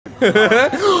Hey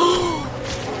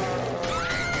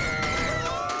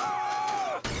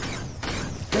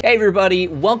everybody,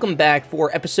 welcome back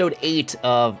for episode 8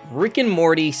 of Rick and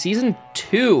Morty season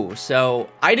 2. So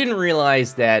I didn't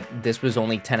realize that this was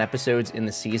only 10 episodes in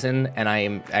the season, and I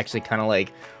am actually kind of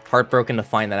like heartbroken to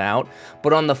find that out.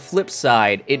 But on the flip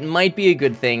side, it might be a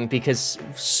good thing because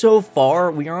so far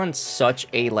we are on such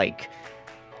a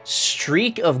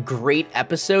streak of great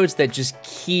episodes that just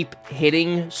keep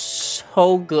hitting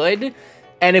so good.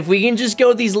 And if we can just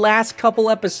go these last couple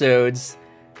episodes,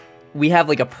 we have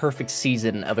like a perfect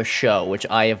season of a show, which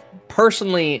I have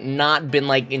personally not been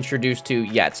introduced to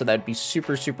yet. So that'd be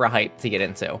super, super hyped to get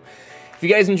into. If you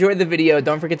guys enjoyed the video,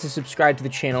 don't forget to subscribe to the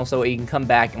channel so you can come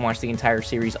back and watch the entire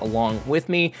series along with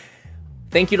me.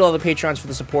 Thank you to all the Patrons for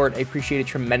the support. I appreciate it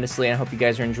tremendously, and I hope you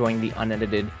guys are enjoying the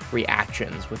unedited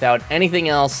reactions. Without anything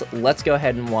else, let's go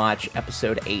ahead and watch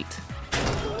episode 8.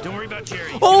 Don't worry about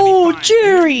Jerry. Oh,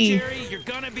 Jerry! Jerry, you're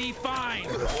gonna be fine.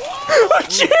 Oh,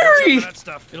 Jerry! That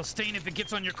stuff. It'll stain if it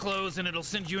gets on your clothes, and it'll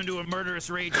send you into a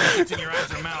murderous rage when it gets in your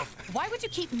eyes or mouth. Why would you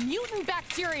keep mutant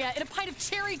bacteria in a pint of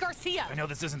Cherry Garcia? I know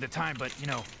this isn't the time, but, you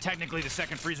know, technically the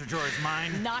second freezer drawer is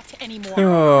mine. Not anymore.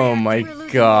 Oh my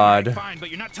god. Fine, but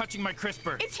you're not touching my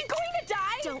crisper. Is he going to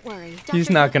die? Don't worry.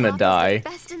 He's not gonna die.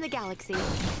 Best in the galaxy.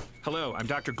 Hello, I'm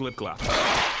Dr. Glipglop.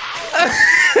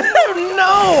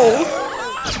 No!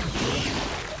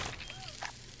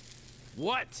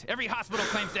 What? Every hospital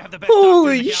claims to have the best doctor in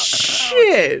Holy the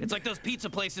shit! It's like those pizza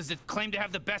places that claim to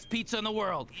have the best pizza in the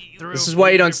world. This is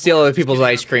why you don't steal other people's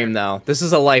ice cream, though. This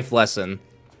is a life lesson.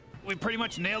 We pretty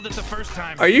much nailed it the first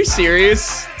time. Are you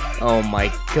serious? Oh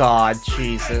my god,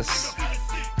 Jesus.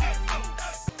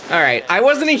 Alright, I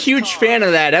wasn't a huge fan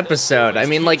of that episode. I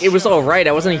mean, it was alright.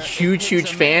 I wasn't a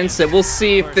huge fan, so we'll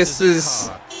see if this is...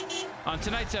 On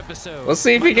tonight's episode, we'll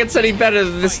see if it gets any better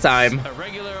than this time. A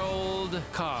regular old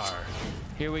car.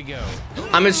 Here we go.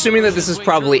 I'm assuming that this is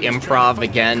probably improv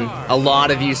again. A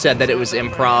lot of you said that it was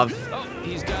improv. Oh,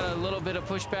 he's got a little bit of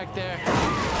pushback there.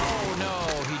 Oh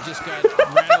no, he just got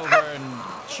ran over and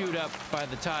chewed up by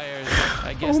the tires.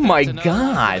 I guess Oh my that's another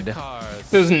one for the god. cars.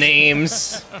 Those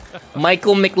names.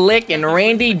 Michael McLick and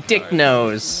Randy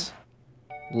Dicknose.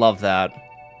 Love that.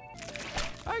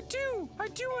 I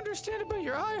do understand about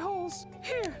your eye holes.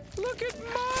 Here, look at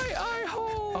my eye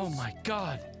holes. Oh my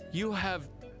god, you have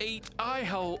 8 eye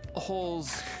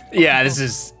holes. Yeah, this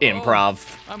is improv.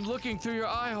 Oh, I'm looking through your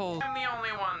eye holes. I'm the only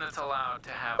one that's allowed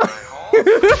to have eye holes.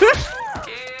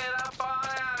 Get up on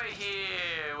out of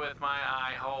here with my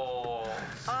eye holes.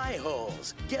 Eye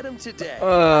holes. Get them today.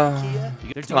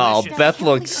 Oh, Beth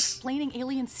looks... Explaining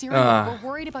alien cereal. We're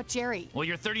worried about Jerry. Well,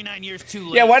 you're 39 years too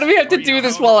late. Yeah, why do we have to do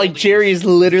this while Jerry is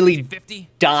literally 50?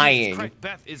 dying? Christ,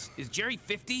 Beth, is Jerry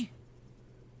 50?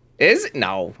 Is it?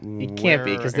 No, it can't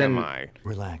be, because then...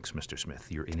 Relax, Mr. Smith.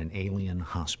 You're in an alien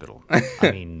hospital.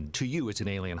 I mean, to you, it's an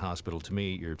alien hospital. To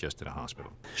me, you're just in a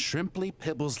hospital. Shrimply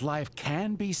Pibble's life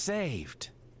can be saved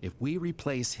if we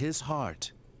replace his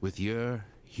heart with your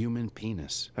human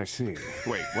penis. I see.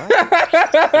 Wait, what?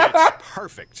 It's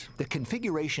perfect. The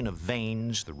configuration of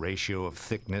veins, the ratio of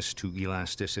thickness to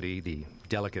elasticity, the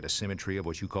delicate asymmetry of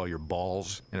what you call your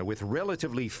balls, and with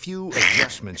relatively few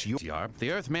adjustments, you... Yarp,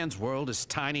 the Earthman's world is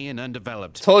tiny and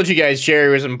undeveloped. Told you guys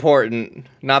Jerry was important.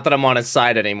 Not that I'm on his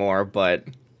side anymore, but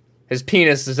his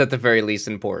penis is at the very least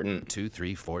important. 2,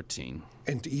 3, 14.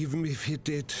 And even if he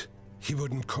did, he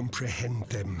wouldn't comprehend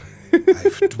them.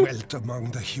 I've dwelt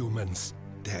among the humans.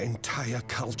 Their entire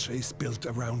culture is built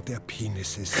around their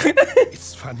penises.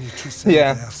 It's funny to say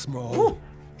they're small.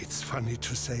 It's funny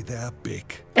to say they're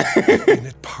big. I've been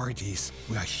at parties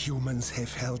where humans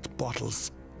have held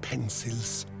bottles,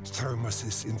 pencils,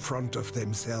 thermoses in front of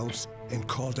themselves and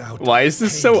called out, why is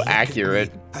this "Hey, so look at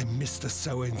accurate? me. I'm Mr.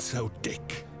 So-and-so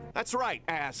Dick." That's right,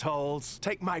 assholes.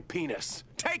 Take my penis.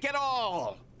 Take it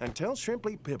all. And tell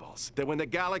Shrimply Pibbles that when the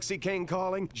galaxy came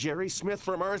calling, Jerry Smith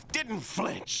from Earth didn't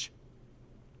flinch.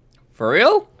 For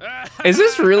real? Is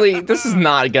this really... This is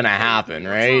not gonna happen,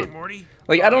 right?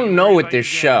 I don't know with this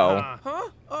show. Huh?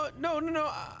 No.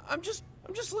 I'm just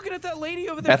looking at that lady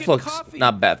over there. Beth looks...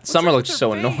 Not Beth. Summer looks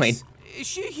so annoyed. Is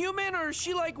she human or is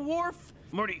she like Worf?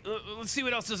 Morty, let's see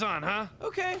what else is on, huh?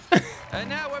 Okay. And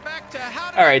now we're back to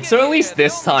how. Alright, so at least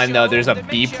this time, though, there's a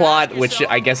B-plot, which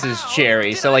I guess is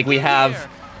Jerry. So, we have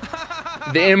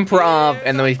the improv,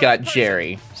 and then we've got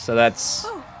Jerry. So that's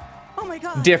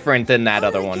different than that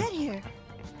other one.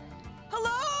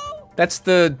 Hello? That's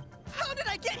the... How did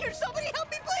I get here? Somebody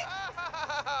help me, please!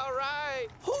 All right.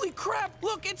 Holy crap!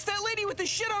 Look, it's that lady with the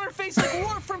shit on her face like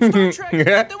Worf from Star Trek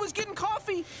that was getting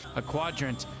coffee. A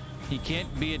quadrant. He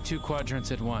can't be at 2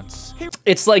 quadrants at once.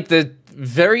 It's like the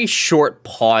very short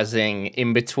pausing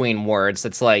in between words.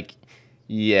 That's like,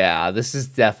 yeah, this is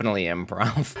definitely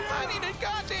improv. I need a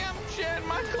goddamn Jen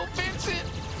Michael Vincent.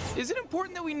 Is it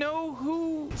important that we know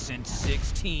who? Since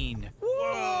 16.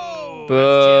 Whoa!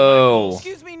 Boo.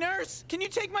 Excuse me, nurse. Can you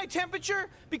take my temperature?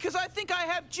 Because I think I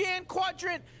have Jan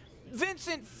Quadrant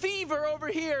Vincent fever over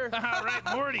here. All right,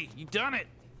 Morty, you done it.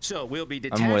 So we'll be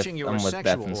detaching your sexual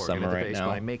Beth and organ Summer at the right base now.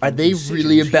 by making Are they incisions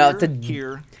really about to?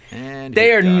 here, and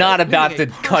They are here. not about Leaving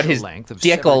to a cut partial his length of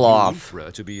dick severed off.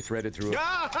 urethra to be threaded through.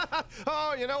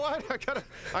 Oh, you know what?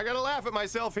 I gotta laugh at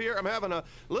myself here. I'm having a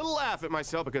little laugh at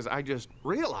myself because I just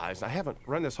realized I haven't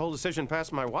run this whole decision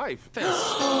past my wife.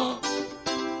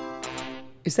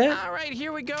 Is that? All right,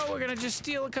 here we go. We're gonna just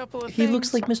steal a couple of He things.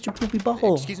 looks like Mr. Poopy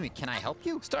Butthole. Excuse me, can I help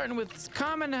you? Starting with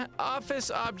common office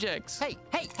objects. Hey,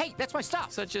 that's my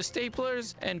stuff. Such as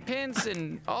staplers and pins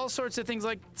and all sorts of things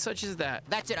such as that.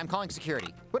 That's it, I'm calling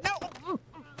security. But no!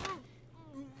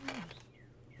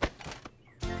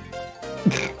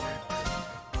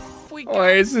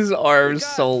 Why is his arms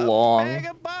so long? Bag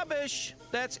of bobbish.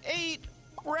 That's 8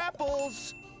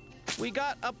 rapples. We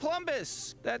got a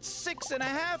plumbus. That's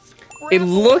 6.5. It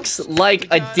looks like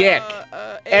a dick.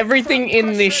 Everything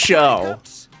in this show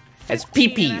has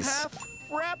peepees.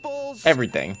 Rapples.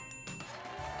 Everything.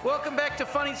 Welcome back to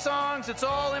Funny Songs. It's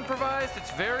all improvised.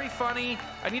 It's very funny.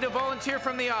 I need a volunteer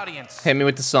from the audience. Hit me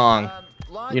with the song.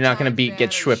 You're not gonna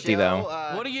get Swifty though.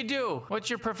 What do you do? What's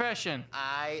your profession?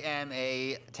 I am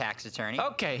a tax attorney.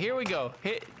 Okay, here we go.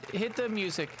 Hit the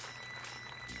music.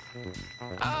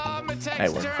 I'm a tax I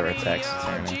work for a attorney. tax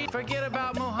Oh, attorney. gee, forget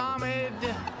about Muhammad.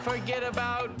 Forget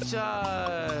about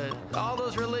all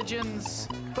those religions.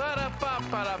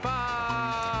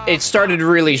 Ba-da-ba-ba-da-ba. It started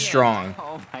really strong.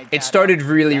 Oh my God. It started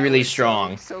really, That really was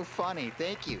strong. So funny,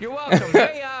 thank you. You're welcome.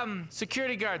 Hey,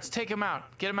 security guards, take him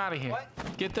out. Get him out of here. What?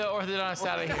 Get the orthodontist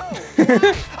out of here. Take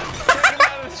him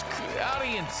out of the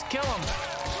audience. Kill him.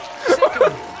 Sick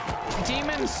him.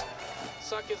 Demons,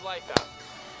 suck his life out.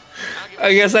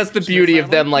 I guess that's the beauty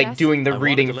of them, like, doing the I wanted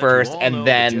reading to let first you all and know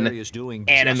that Jerry then is doing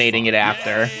just animating it fine.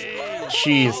 after.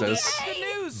 Jesus. Good news.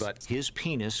 But his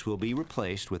penis will be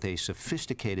replaced with a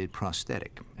sophisticated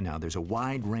prosthetic. Now, there's a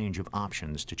wide range of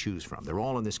options to choose from. They're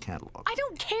all in this catalog. I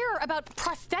don't care about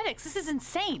prosthetics. This is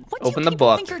insane. What Open do the you people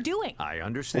book. think you're doing? I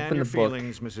understand Open your the book.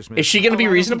 feelings, Mrs. Smith. Is she gonna be Oh, I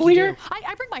don't reasonable think you here? do.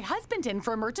 I bring my husband in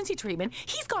for emergency treatment.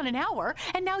 He's gone an hour,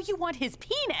 and now you want his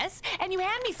penis, and you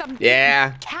hand me some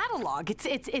Yeah. catalog.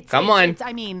 Come on.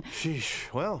 I mean,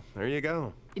 Sheesh. Well, there you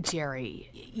go. Jerry,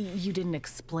 you didn't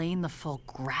explain the full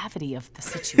gravity of the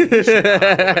situation.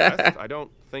 I don't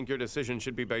think your decision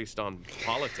should be based on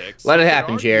politics. Let it You could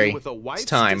happen, argue Jerry. With a It's wife's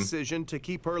time. decision to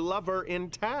keep her lover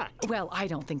intact. Well, I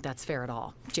don't think that's fair at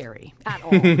all, Jerry. At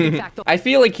all. In fact, I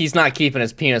feel like he's not keeping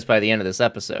his penis by the end of this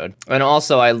episode. And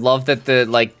also, I love that the,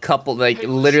 like, couple, like,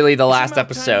 literally the last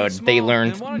episode, they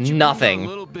learned nothing.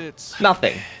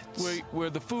 Nothing. Where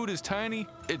the food is tiny,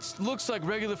 it looks like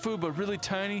regular food, but really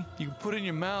tiny. You can put it in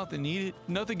your mouth and eat it.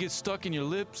 Nothing gets stuck in your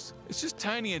lips. It's just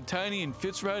tiny and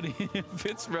fits right in.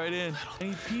 Fits right in.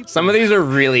 Some of these are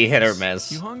really hit or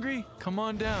miss. You hungry? Come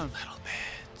on down.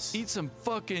 Eat some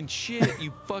fucking shit,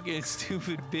 you fucking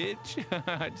stupid bitch.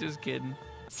 Just kidding.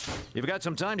 You've got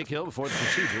some time to kill before the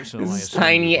procedure, so I His assume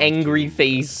tiny, you'd like angry to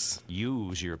face.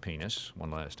 Use your penis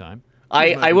one last time.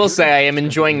 I will say I am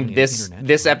enjoying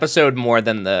this episode more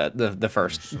than the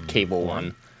first cable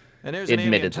one. And there's an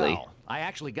admittedly. alien towel. I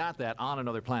actually got that on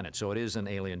another planet, so it is an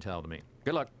alien towel to me.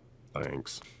 Good luck.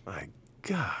 Thanks. My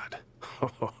God.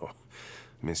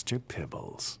 Mr.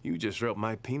 Pibbles, you just wrote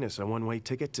my penis a one-way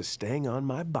ticket to staying on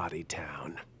my body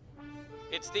town.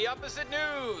 It's the opposite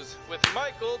news with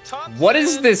Michael Thompson. What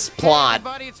is this plot? Hey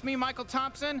everybody, it's me, Michael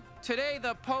Thompson. Today,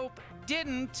 the Pope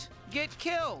didn't get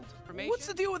killed. What's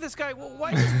the deal with this guy? Well,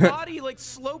 why is his body like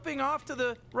sloping off to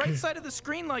the right side of the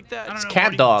screen like that? It's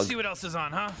Cat Dog. See what else is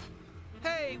on, huh?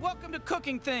 Hey, welcome to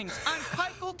Cooking Things. I'm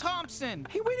Michael Thompson.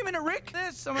 Hey, wait a minute, Rick.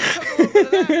 I'm gonna cook a little bit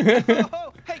of that.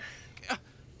 Oh, hey.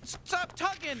 Stop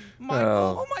tugging, Michael.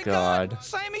 Oh, my God.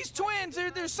 Siamese twins.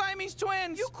 They're Siamese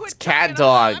twins. You quit Cat tugging.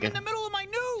 Dog. I'm in the middle of my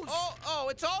news. Oh,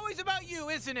 it's always about you,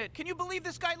 isn't it? Can you believe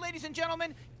this guy, ladies and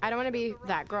gentlemen? I don't want to be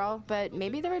that girl, but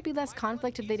maybe there would be less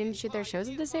conflict if they didn't shoot their shows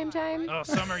at the same time. Oh,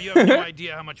 Summer, you have no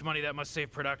idea how much money that must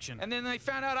save production. And then they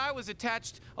found out I was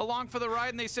attached along for the ride,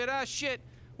 and they said, ah, shit.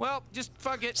 Well, just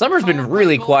fuck it. Summer's been Oh,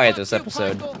 really Michael, quiet fuck this you,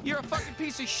 episode. Michael. You're a fucking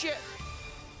piece of shit.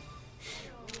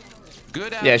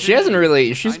 Good Yeah, she hasn't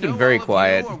really. She's I been know very all of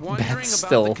quiet. you are wondering But about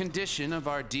still. the condition of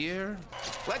our dear.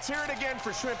 Let's hear it again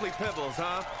for Shrimply Pibbles,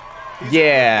 huh?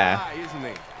 Yeah. He's a good guy,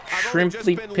 isn't he? I've only just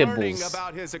Shrimply been learning Pibbles.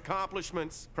 about his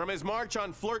accomplishments, from his march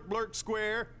on Flirt Blurt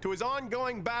Square to his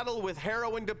ongoing battle with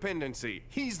heroin dependency.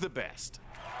 He's the best.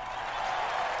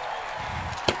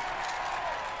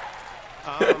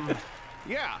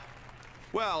 Yeah.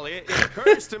 Well, it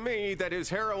occurs to me that his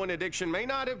heroin addiction may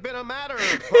not have been a matter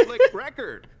of public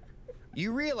record.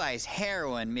 You realize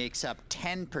heroin makes up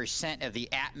 10% of the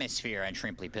atmosphere on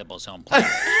Shrimply Pibble's home planet.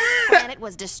 His planet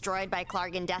was destroyed by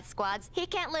Klargan death squads. He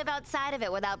can't live outside of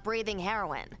it without breathing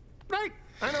heroin. Right,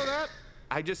 I know that.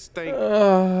 I just think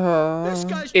this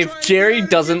guy's If trying Jerry to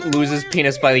doesn't lose his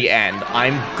penis by the end,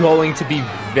 I'm going to be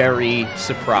very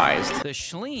surprised. The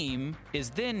schleem is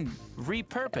then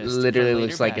repurposed. Literally for later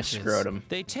looks like a batches. scrotum.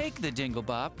 They take the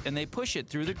dinglebop and they push it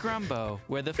through the grumbo,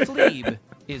 where the fleeb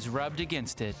is rubbed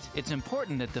against it. It's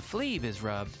important that the fleeb is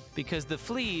rubbed because the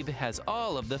fleeb has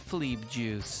all of the fleeb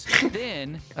juice.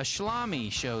 Then a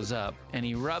schlami shows up and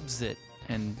he rubs it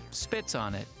and spits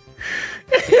on it.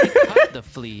 They cut the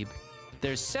fleeb.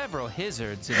 There's several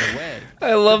hazards in the way.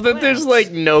 I love that there's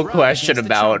like no rub question against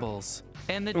the about chumbles,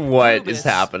 and the what pubis is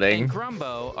happening. And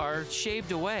grumbo are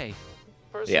shaved away.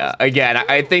 Yeah, again,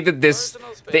 I think that the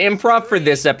improv for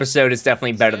this episode is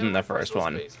definitely better than the first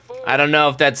one. I don't know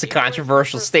if that's a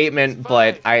controversial statement,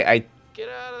 but I Get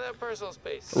out of that personal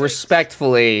space.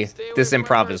 respectfully, this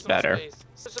improv is better.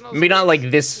 Maybe not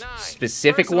like this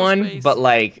specific one, but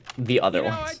like the other You know,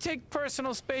 I ones. take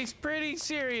personal space pretty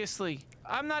seriously.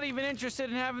 I'm not even interested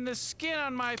in having the skin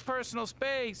on my personal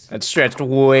space. That stretched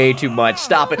way too much.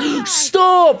 Stop it.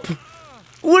 Stop!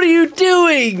 What are you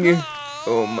doing?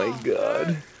 Oh my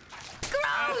god.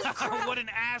 What an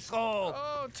asshole!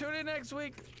 Oh, tune in next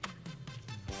week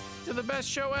to the best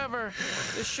show ever.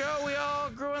 The show we all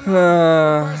grew in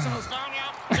love with. Personal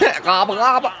space. Gobble,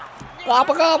 gobble.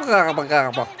 Gobble, gobble, gobble,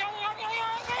 gobble.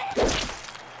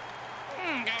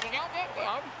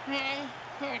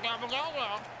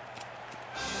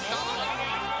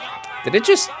 Did it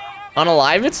just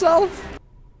unalive itself?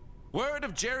 Word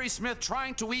of Jerry Smith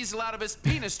trying to weasel out of his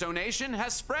penis donation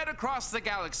has spread across the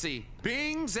galaxy.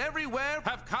 Beings everywhere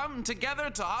have come together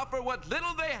to offer what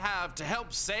little they have to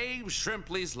help save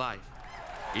Shrimply's life.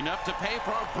 Enough to pay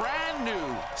for a brand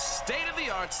new,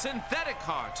 state-of-the-art synthetic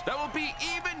heart that will be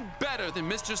even better than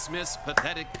Mr. Smith's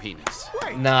pathetic penis.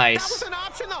 Wait, Nice. that was an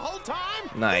option the whole time?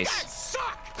 Nice. You guys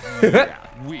suck! Yeah,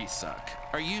 we suck.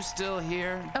 Are you still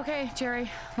here? Okay,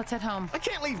 Jerry, let's head home. I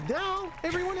can't leave now.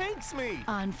 Everyone hates me.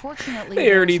 Unfortunately,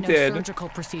 They already there's no did. surgical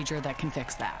procedure that can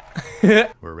fix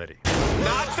that. We're ready.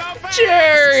 Not so fast!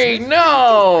 Jerry,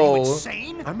 no!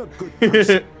 Insane? I'm a good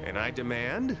person, and I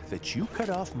demand that you cut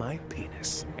off my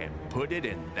penis and put it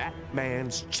in that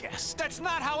man's chest. That's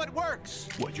not how it works.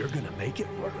 Well, you're gonna make it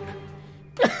work.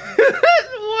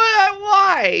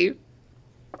 Why?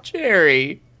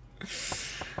 Jerry.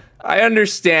 I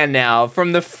understand now.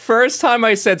 From the first time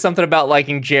I said something about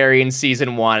liking Jerry in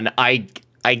season 1, I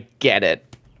get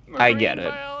it. I get it.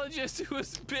 Biologist who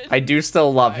was bitten I do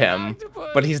still love by him, an octopus.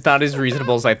 but he's not as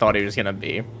reasonable as I thought he was gonna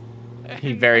be.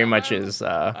 He very much is,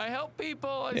 I help people.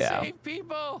 I yeah. save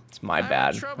people. It's my I'm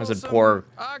bad. That was a troublesome poor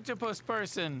octopus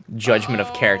person. judgment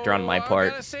of character on my I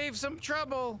part. gotta save some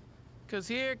trouble, cause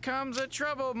here comes a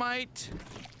trouble mite.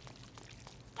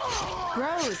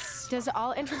 Gross. Does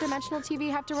all interdimensional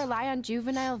TV have to rely on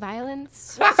juvenile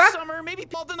violence? Last summer, maybe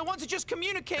people than the ones that just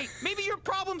communicate. Maybe your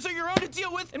problems are your own to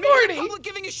deal with, and maybe Morty. the public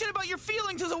giving a shit about your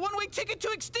feelings is a one-way ticket to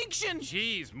extinction.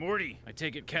 Jeez, Morty. I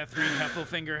take it Catherine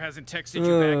Heffelfinger hasn't texted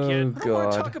you back yet. Oh, I don't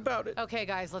want to God. talk about it. Okay,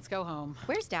 guys, let's go home.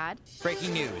 Where's Dad?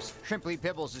 Breaking news. Shrimply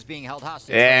Pibbles is being held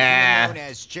hostage. Yeah. Known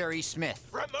as Jerry Smith.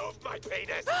 Remove my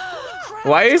penis!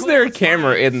 Why is there a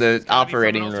camera in the Gotta be from an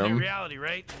operating alternate room? reality,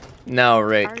 right? No,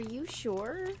 Rick. Are you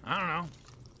sure? I don't know.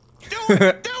 Do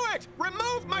it! Do it!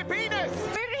 Remove my penis!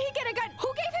 Where did he get a gun? Who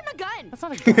gave him a gun? That's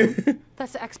not a gun.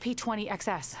 That's the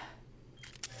XP-20XS.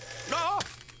 No!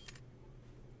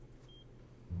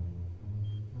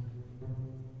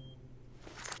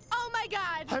 Oh my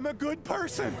God! I'm a good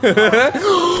person.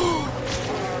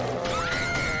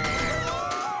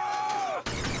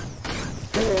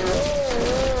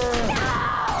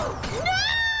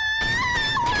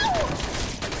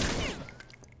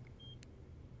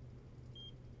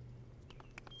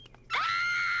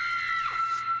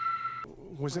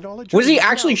 Was it all a dream? Was he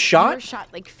actually You were shot? shot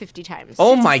like 50 times.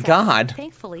 Oh my god.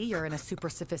 Thankfully, you're in a super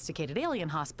sophisticated alien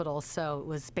hospital, so it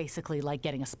was basically like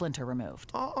getting a splinter removed.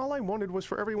 All I wanted was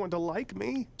for everyone to like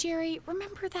me. Jerry,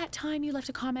 remember that time you left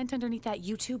a comment underneath that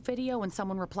YouTube video when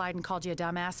someone replied and called you a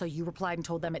dumbass, so you replied and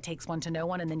told them it takes one to know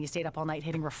one, and then you stayed up all night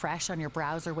hitting refresh on your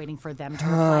browser waiting for them to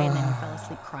reply, and then you fell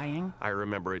asleep crying? I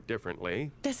remember it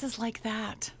differently. This is like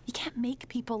that. You can't make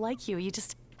people like you. You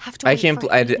just have to I wait can't.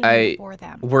 for anything before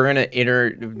them. We're gonna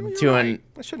doing.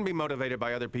 I shouldn't be motivated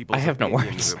by other people's I have no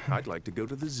opinions. words. I'd like to go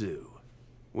to the zoo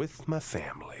with my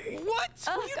family. What? What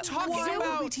are you talking why would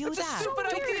about? we do That's that? a stupid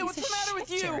Jerry, idea. What's piece the of matter with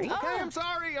shit, you? Jerry. Okay,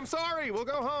 I'm sorry. We'll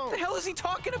go home. What the hell is he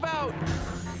talking about?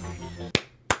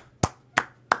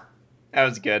 That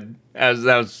was good.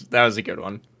 That was a good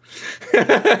one.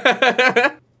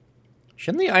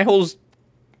 Shouldn't the eye holes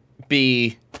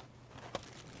be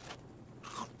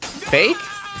fake?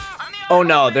 Oh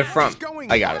no, they're from.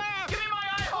 I got it.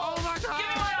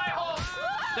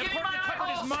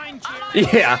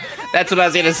 Yeah, that's what I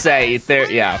was gonna say. There,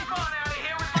 yeah.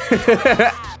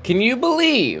 Can you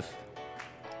believe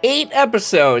 8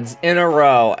 episodes in a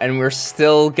row and we're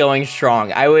still going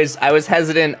strong? I was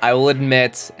hesitant, I will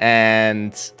admit,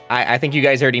 and I think you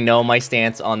guys already know my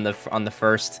stance on the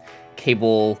first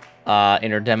cable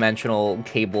interdimensional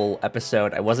cable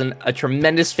episode. I wasn't a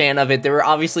tremendous fan of it. There were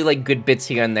obviously like good bits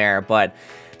here and there, but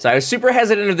so I was super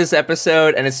hesitant of this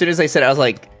episode, and as soon as I said it, I was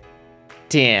like,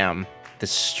 damn. The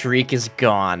streak is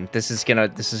gone. This is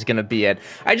gonna be it.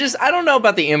 I don't know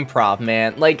about the improv,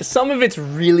 man. Like, some of it's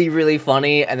really, really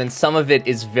funny, and then some of it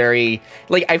is very,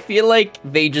 like, I feel like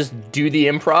they just do the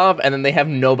improv, and then they have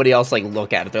nobody else, like,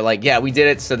 look at it. They're like, yeah, we did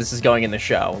it, so this is going in the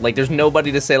show. Like, there's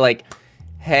nobody to say, like,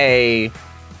 hey,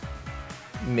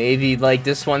 maybe, like,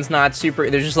 this one's not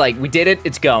super. They're just like, we did it,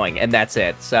 it's going, and that's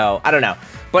it. So, I don't know.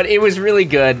 But it was really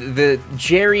good. The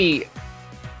Jerry...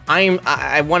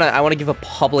 I wanna give a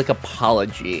public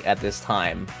apology at this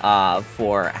time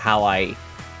for how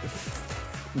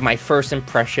my first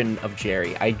impression of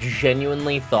Jerry. I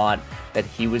genuinely thought that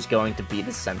he was going to be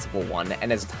the sensible one,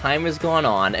 and as time has gone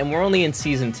on, and we're only in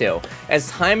season 2, as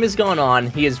time has gone on,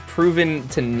 he has proven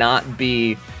to not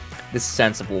be the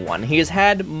sensible one. He has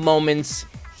had moments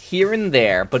here and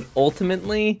there, but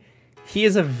ultimately, he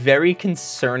is a very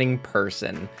concerning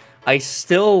person. I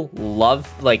still love,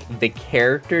 like, the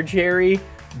character Jerry,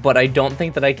 but I don't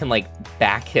think that I can, like,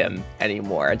 back him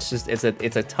anymore. It's just, it's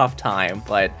a tough time,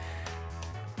 but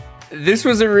this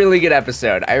was a really good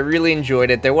episode. I really enjoyed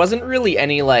it. There wasn't really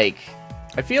any, like,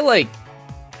 I feel like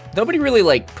nobody really,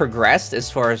 like, progressed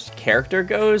as far as character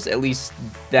goes, at least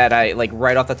that I, like,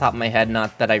 right off the top of my head,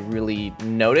 not that I really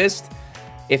noticed.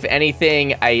 If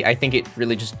anything, I think it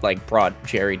really just, like, brought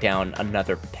Jerry down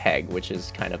another peg, which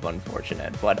is kind of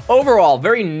unfortunate. But overall,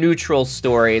 very neutral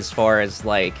story as far as,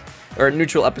 like, or a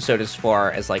neutral episode as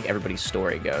far as, like, everybody's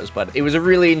story goes. But it was a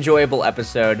really enjoyable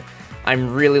episode.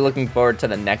 I'm really looking forward to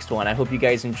the next one. I hope you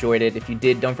guys enjoyed it. If you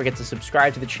did, don't forget to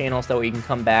subscribe to the channel so that way you can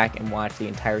come back and watch the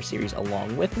entire series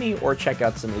along with me, or check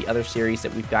out some of the other series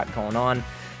that we've got going on.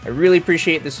 I really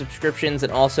appreciate the subscriptions,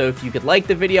 and also if you could like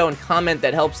the video and comment,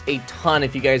 that helps a ton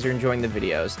if you guys are enjoying the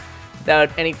videos.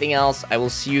 Without anything else, I will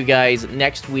see you guys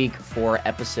next week for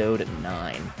episode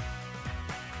 9.